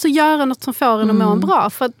tårta, alltså göra något som får en att må bra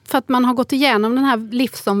för att man har gått igenom den här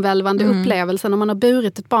livsomvälvande upplevelsen och man har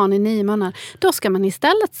burit ett barn i 9 månader. Då ska man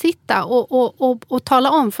istället sitta och tala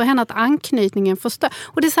om för henne att anknytningen förstör.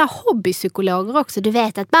 Och det är så här hobbypsykologer också, du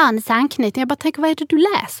vet att barnets anknytning, jag bara tänker, vad är det du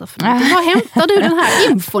läser för något? Var hämtar du den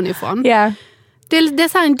här infon ifrån? Yeah. Det är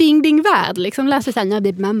så här en ding-ding-värld. Liksom. Läser så här, jag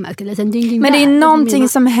blir mamma. Men det är någonting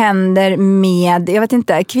som händer med, jag vet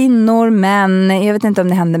inte, kvinnor, män. Jag vet inte om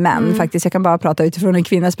det händer män faktiskt. Jag kan bara prata utifrån en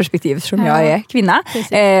kvinnas perspektiv eftersom jag är kvinna.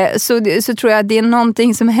 Så tror jag att det är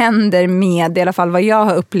någonting som händer med, i alla fall vad jag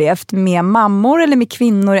har upplevt, med mammor eller med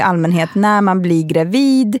kvinnor i allmänhet när man blir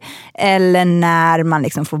gravid eller när man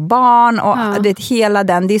liksom får barn. Och det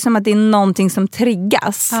är som att det är någonting som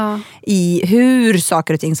triggas i hur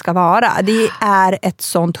saker och ting ska vara. Det är ett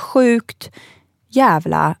sånt sjukt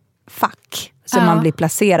jävla fack som man blir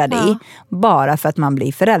placerad i bara för att man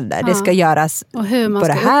blir förälder. Det ska göras och hur man på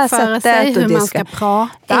det här sättet. Sig, hur och man ska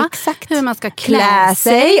prata. Exakt. Hur man ska klä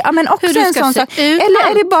sig. Ja, men också en sån sak.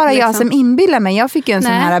 Eller är det bara jag som inbillar mig? Jag fick ju en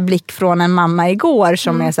sån här blick från en mamma igår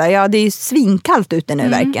som är så här, det är ju svinkallt ute nu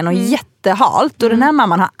verkligen och jättehalt. Och den här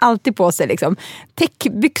mamman har alltid på sig liksom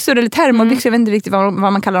täckbyxor eller termobyxor, jag vet inte riktigt vad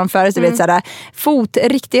man kallar dem för. Så vet, så här,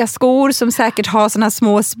 riktiga skor som säkert har såna här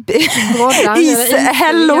små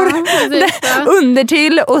ishällor under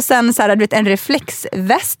till och sen så här, du vet, en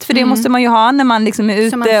reflexväst, för det måste man ju ha när man liksom är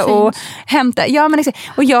ute och hämtar. Ja, men liksom,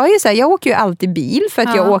 och jag är ju så här, jag åker ju alltid bil för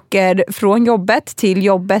att jag åker från jobbet till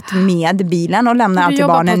jobbet med bilen och lämnar alltid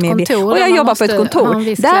barnen med bil. Och jag jobbar på ett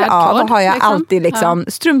kontor. Därav har jag alltid liksom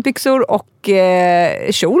strumpbyxor och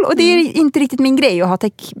kjol, och det är inte riktigt min grej att ha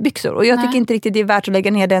täckbyxor, och jag tycker inte riktigt det är värt att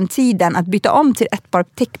lägga ner den tiden att byta om till ett par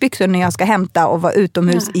täckbyxor när jag ska hämta och vara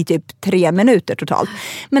utomhus i typ 3 minuter totalt.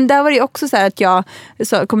 Men där var det också så här att jag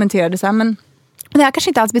kommenterade så här, men det här kanske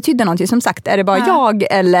inte alls betyder någonting. Som sagt, är det bara jag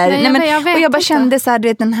eller... och jag bara kände så här, du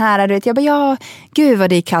vet, den här, du vet, jag bara, gud vad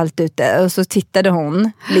det är kallt ute. Och så tittade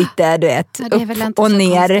hon lite, du vet, upp och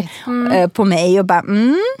ner på mig och bara,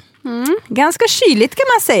 ganska kyligt kan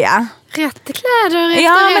man säga. Rätt kläder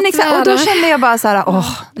efter men exakt. Och då kände jag bara så här,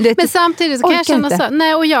 men samtidigt så kan jag känna så,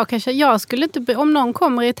 nej, och jag skulle inte, om någon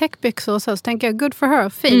kommer i täckbyxor och så tänker jag, good for her,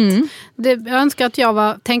 fint. Jag önskar att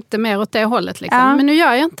jag tänkte mer åt det hållet liksom. Men nu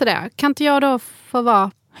gör jag inte det. Kan inte jag då få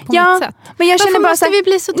vara på mitt sätt? Men jag känner bara så här, vi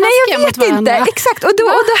bli så taskiga mot varandra? Nej, jag vet inte. Exakt.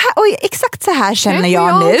 Och exakt så här känner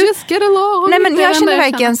jag nu. Nej, men jag känner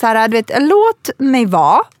verkligen så här, du vet, låt mig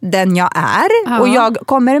vara den jag är. Och jag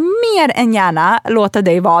kommer mer än gärna låta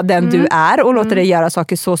dig vara den du är. Och låta dig göra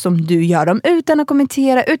saker så som du gör dem. Utan att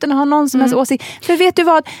kommentera, utan att ha någon som helst åsikt. För vet du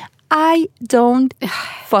vad? I don't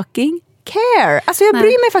fucking care. Alltså jag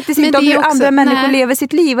bryr mig faktiskt inte om hur andra människor lever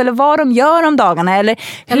sitt liv eller vad de gör om dagarna eller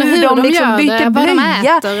hur de liksom byter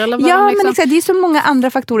blöja. Men exakt, det är så många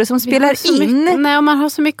andra faktorer som spelar in. Nej, man har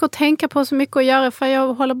så mycket att tänka på, så mycket att göra, för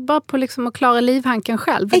jag håller bara på liksom att klara livhanken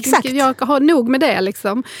själv. Exakt. Jag har nog med det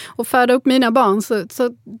liksom, och föda upp mina barn, så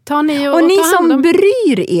tar ni och ni tar hand om. Som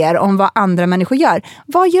bryr er om vad andra människor gör,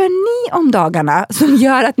 vad gör ni om dagarna som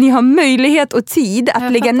gör att ni har möjlighet och tid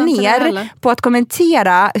att lägga ner på att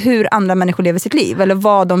kommentera hur andra människor lever sitt liv eller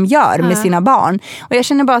vad de gör med sina barn. Och jag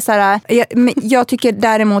känner bara så här, jag tycker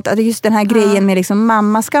däremot att just den här grejen med liksom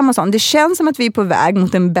mammaskam och sånt, det känns som att vi är på väg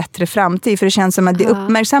mot en bättre framtid, för det känns som att det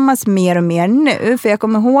uppmärksammas mer och mer nu. För jag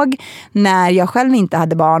kommer ihåg när jag själv inte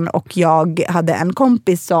hade barn och jag hade en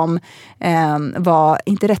kompis som var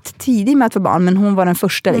inte rätt tidig med att få barn, men hon var den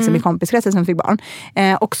första liksom, i kompiskretsen som fick barn.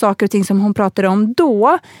 Och saker och ting som hon pratade om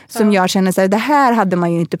då, som jag känner så här, det här hade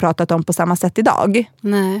man ju inte pratat om på samma sätt idag.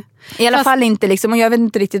 Nej. I alla fall inte liksom, och jag vet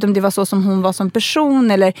inte riktigt om det var så som hon var som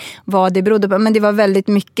person eller vad det berodde på, men det var väldigt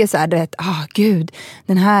mycket så här, gud,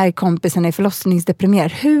 den här kompisen är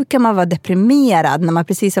förlossningsdeprimerad. Hur kan man vara deprimerad när man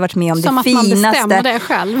precis har varit med om som det finaste? Som att man bestämmer det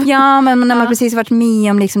själv. Ja, men när man precis har varit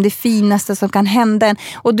med om liksom det finaste som kan hända en.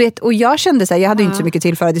 Och jag kände så här, jag hade ju inte så mycket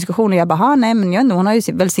tillföra diskussioner. Jag bara, nej men hon har ju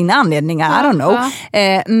väl sina anledningar, I don't know.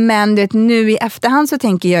 Men du vet, nu i efterhand så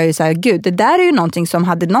tänker jag ju så här, gud, det där är ju någonting som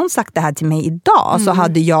hade någon sagt det här till mig idag, så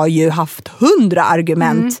hade jag ju haft 100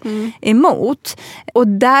 argument emot. Och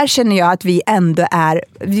där känner jag att vi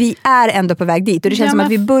är ändå på väg dit. Och det känns som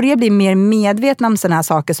att vi börjar bli mer medvetna om sådana här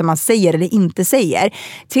saker som man säger eller inte säger.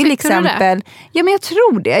 Till exempel, ja men jag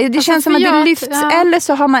tror det. Det känns som att det lyfts,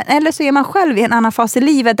 eller så är man själv i en annan fas i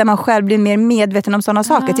livet där man själv blir mer medveten om sådana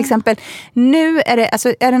saker. Till exempel, nu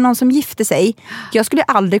är det någon som gifter sig. Jag skulle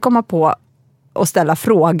aldrig komma på och ställa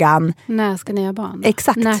frågan, när ska ni ha barn?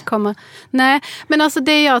 Exakt. Nej, men alltså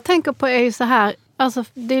det jag tänker på är ju så här, alltså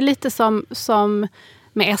det är lite som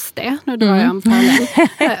med SD, nu drar jag en parallell.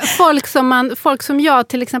 Folk som jag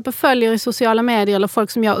till exempel följer i sociala medier, eller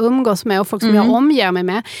folk som jag umgås med och folk som jag omger mig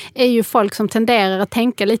med, är ju folk som tenderar att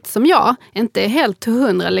tänka lite som jag. Inte helt till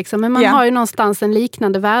 100 liksom, men man har ju någonstans en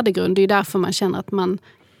liknande värdegrund. Det är ju därför man känner att man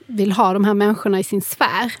vill ha de här människorna i sin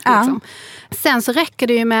sfär. Liksom. Sen så räcker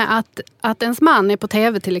det ju med att ens man är på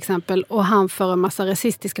tv till exempel och han får en massa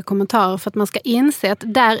rasistiska kommentarer för att man ska inse att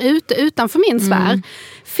där ute utanför min sfär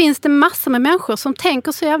finns det massor med människor som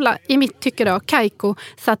tänker så jävla, i mitt tycke då, kajko,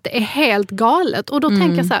 så att det är helt galet. Och då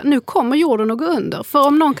tänker jag så här, nu kommer jorden att gå under. För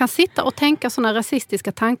om någon kan sitta och tänka sådana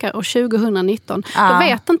rasistiska tankar år 2019, då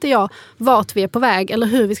vet inte jag vart vi är på väg eller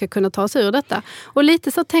hur vi ska kunna ta oss ur detta. Och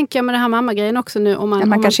lite så tänker jag med det här mammagrejen också nu. Om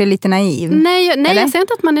man kanske är lite naiv. Nej, jag säger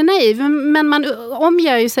inte att man är naiv, men man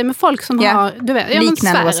omger ju sig med folk som har, du vet,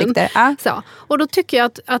 liknande åsikter. Så. Och då tycker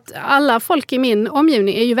jag att alla folk i min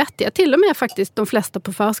omgivning är ju vettiga. Till och med faktiskt de flesta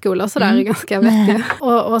på förskola och sådär är ganska vettiga.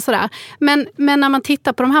 Och sådär. Men när man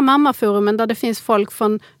tittar på de här mammaforumen där det finns folk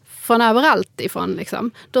från överallt ifrån,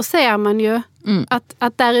 liksom, då ser man ju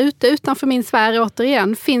att där ute utanför min sfär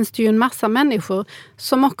återigen finns det ju en massa människor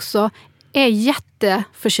som också är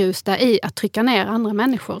jätteförtjusta i att trycka ner andra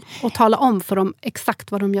människor och tala om för dem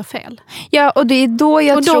exakt vad de gör fel. Ja, och det är då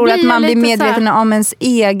jag tror att man blir medveten om ens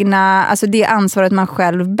egna, alltså det ansvaret man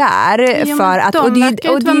själv bär. Jo, för att, de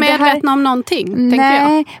verkar inte vara medvetna om någonting, tänker jag.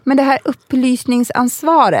 Nej, men det här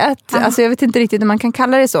upplysningsansvaret, alltså jag vet inte riktigt om man kan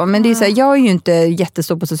kalla det så, men det är så här, jag är ju inte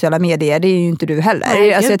jättestor på sociala medier, det är ju inte du heller.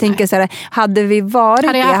 Nej, alltså jag tänker så här, hade vi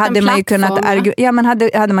varit det, hade man ju kunnat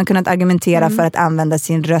hade man kunnat argumentera för att använda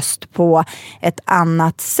sin röst på ett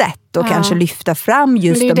annat sätt och kanske lyfta fram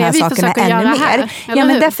just de här sakerna ännu mer.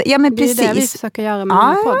 Ja, men precis. Det är det vi försöker göra med den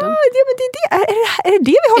här podden. Ja, men är det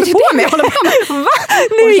vi håller på med? Va?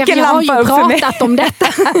 Nu gick en lampa upp för mig. Jag har ju pratat om detta.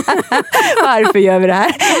 Varför gör vi det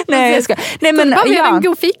här? Nej, jag ska. Nej, men en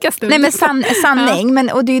god fikastund. Nej, men sanning. Men,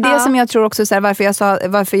 och det är det som jag tror också så här,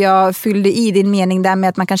 varför jag fyllde i din mening där med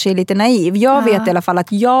att man kanske är lite naiv. Jag vet i alla fall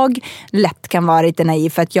att jag lätt kan vara lite naiv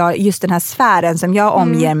för att jag, just den här sfären som jag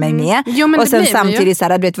omger mig med. Jo, och sen samtidigt så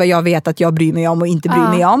här, du vet vad jag vet att jag bryr mig om och inte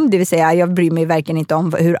bryr mig om. Det vill säga, jag bryr mig verkligen inte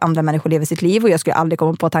om hur andra människor lever sitt liv och jag skulle aldrig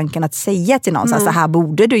komma på tanken att säga till någon så här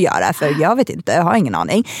borde du göra, för jag vet inte, jag har ingen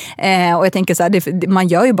aning. Och jag tänker så här, man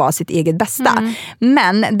gör ju bara sitt eget bästa.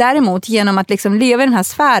 Men däremot genom att liksom leva i den här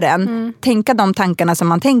sfären, tänka de tankarna som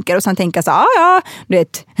man tänker och sen tänka så du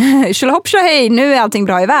vet, tjolahopp hej, nu är allting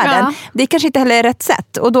bra i världen. Det kanske inte heller är rätt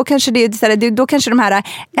sätt. Och då kanske då kanske de här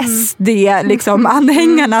SD liksom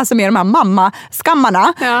anhängarna som är de här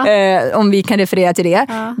mammaskammarna, om vi kan referera till det.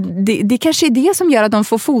 Det kanske är det som gör att de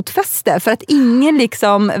får fotfäste, för att ingen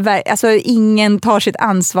liksom, alltså ingen tar sitt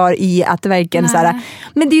ansvar i att verkligen så här,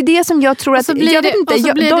 men det är ju det som jag tror att jag vet inte,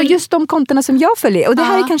 just de kontona som jag följer, och det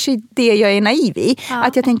här är kanske det jag är naiv i,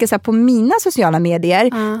 att jag tänker så här, på mina sociala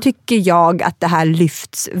medier tycker jag att det här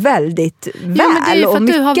lyfts väldigt väl. Ja, men det är ju för att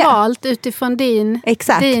mycket. Du har valt utifrån din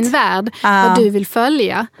värld vad du vill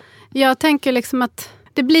följa. Jag tänker liksom att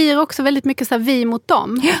det blir också väldigt mycket så här, vi mot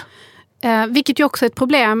dem. Vilket ju också är ett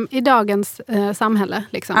problem i dagens samhälle.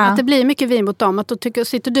 Liksom. Att det blir mycket vi mot dem. Att då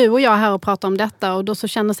sitter du och jag här och pratar om detta och då så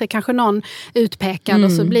känner sig kanske någon utpekad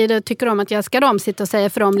och så tycker de att jag ska de sitta och säga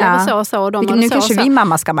för de lever så och så. Och de nu kanske vi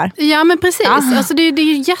mammaskammar. Ja men precis. Alltså, det är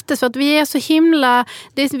ju jättesvårt. Vi är så himla...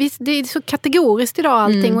 Det är så kategoriskt idag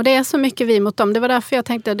allting och det är så mycket vi mot dem. Det var därför jag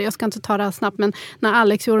tänkte, jag ska inte ta det här snabbt, men när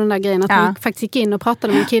Alex gjorde den där grejen att vi faktiskt gick in och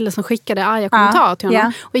pratade med en kille som skickade arga kommentarer till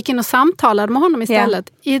honom och gick in och samtalade med honom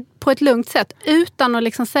istället på ett lugnt sätt utan att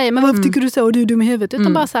liksom säga, men varför tycker du så och du är dum i huvudet?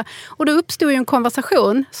 Utan bara så här, och då uppstod ju en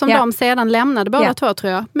konversation som de sedan lämnade båda två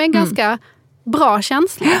tror jag, med en ganska bra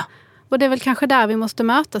känsla. Och det är väl kanske där vi måste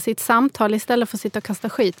mötas i ett samtal istället för att sitta och kasta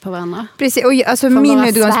skit på varandra. Precis, och alltså min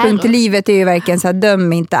utgångspunkt i livet är ju verkligen så här,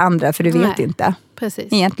 döm inte andra för du vet inte.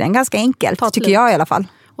 Precis. Egentligen ganska enkelt, tycker jag i alla fall.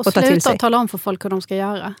 Och sluta tala om för folk hur de ska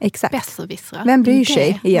göra. Exakt. Besserwissra. Vem bryr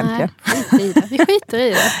sig egentligen? Nej, vi skiter i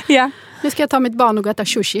det. Ja. Nu ska jag ta mitt barn och äta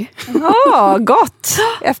sushi. Gott!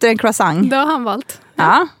 Efter en croissant. Det har han valt.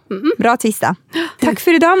 Ja, bra tisdag. Tack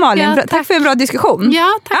för idag Malin. Tack för en bra diskussion.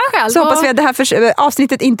 Ja, tack själv. Så hoppas vi att det här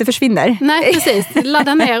avsnittet inte försvinner. Nej, precis.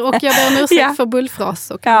 Ladda ner och jag ber om ursäkt för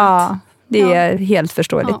bullfras. Och det är helt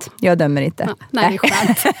förståeligt. Jag dömer inte. Nej, det är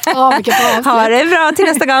skönt. Vilket bra avsnitt. Ha det bra till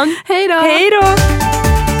nästa gång. Hej då. Hej då.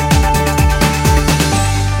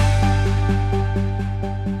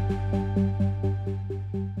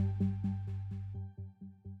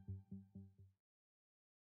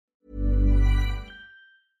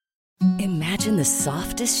 Imagine the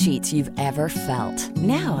softest sheets you've ever felt.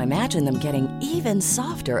 Now imagine them getting even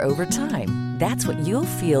softer over time. That's what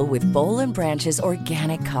you'll feel with Boll & Branch's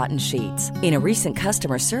organic cotton sheets. In a recent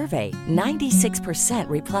customer survey, 96%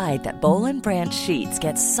 replied that Boll & Branch sheets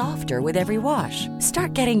get softer with every wash.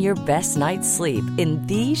 Start getting your best night's sleep in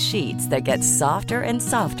these sheets that get softer and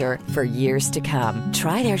softer for years to come.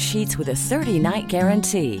 Try their sheets with a 30-night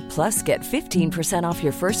guarantee. Plus, get 15% off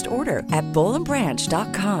your first order at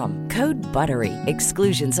bollandbranch.com. Code BUTTERY.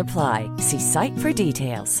 Exclusions apply. See site for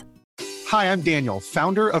details. Hi, I'm Daniel,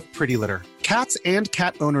 founder of Pretty Litter. Cats and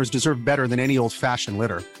cat owners deserve better than any old-fashioned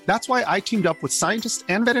litter. That's why I teamed up with scientists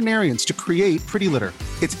and veterinarians to create Pretty Litter.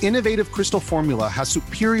 Its innovative crystal formula has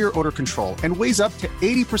superior odor control and weighs up to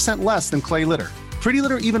 80% less than clay litter. Pretty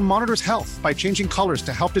Litter even monitors health by changing colors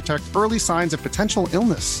to help detect early signs of potential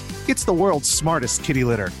illness. It's the world's smartest kitty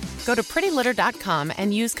litter. Go to prettylitter.com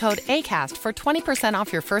and use code ACAST for 20%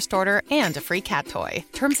 off your first order and a free cat toy.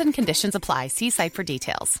 Terms and conditions apply. See site for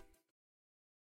details.